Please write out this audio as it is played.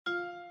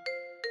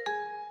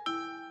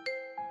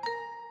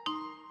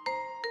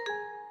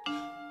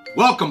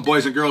Welcome,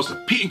 boys and girls, to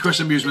Pete and Chris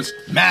Amusements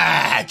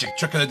Magic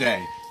Trick of the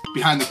Day.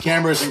 Behind the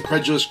camera is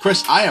Incredulous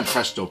Chris. I am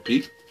Presto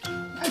Pete.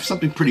 I have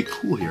something pretty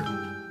cool here.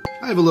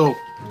 I have a little,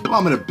 well,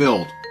 I'm going to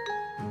build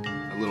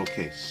a little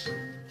case.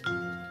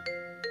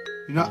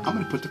 You know, I'm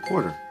going to put the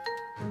quarter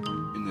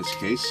in this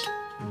case.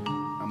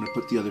 I'm going to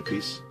put the other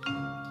piece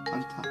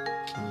on top.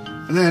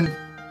 And then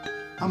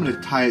I'm going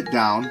to tie it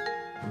down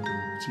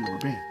with some rubber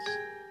bands.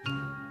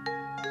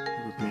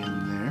 Rubber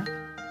band there.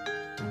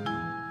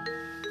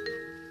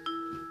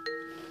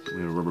 We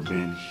have a rubber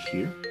band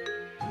here.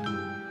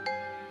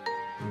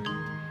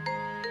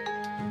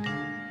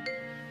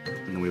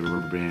 And then we have a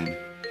rubber band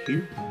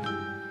here.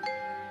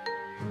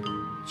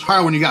 It's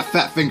hard when you got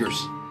fat fingers.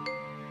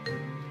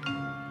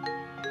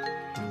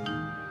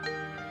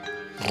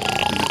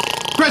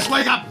 Chris,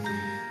 wake up!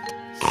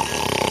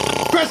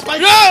 Chris,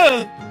 wake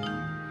up!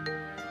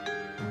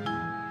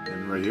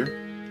 And right here.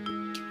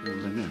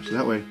 And there. So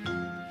that way,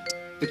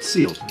 it's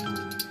sealed.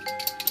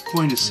 The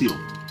coin is sealed.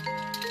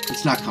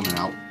 It's not coming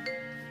out.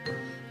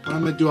 What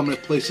I'm going to do, I'm going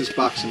to place this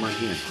box in my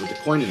hand with the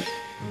coin in it.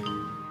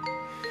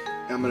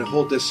 And I'm going to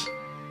hold this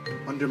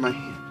under my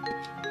hand.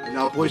 And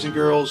now, boys and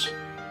girls,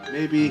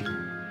 maybe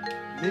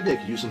I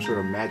could use some sort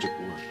of magic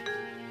word.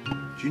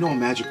 Do you know a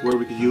magic word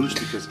we could use?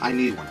 Because I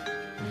need one.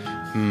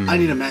 I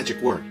need a magic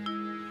word.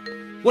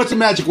 What's a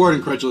magic word,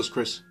 Incredulous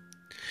Chris?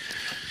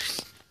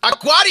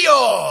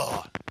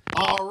 Aquario!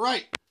 All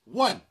right.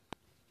 1,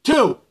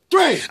 2,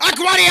 3.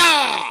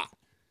 Aquario!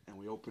 And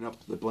we open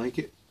up the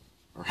blanket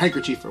or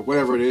handkerchief or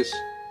whatever it is.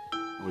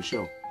 And we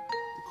show the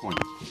coin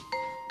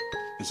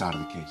is out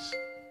of the case.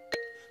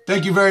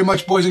 Thank you very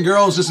much, boys and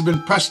girls. This has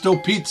been Presto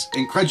Pete's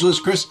Incredulous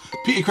Chris,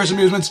 Pete and Chris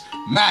Amusements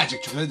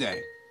Magic Trick of the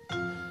Day.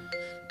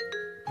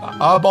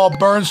 Eyeball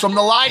burns from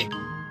the light.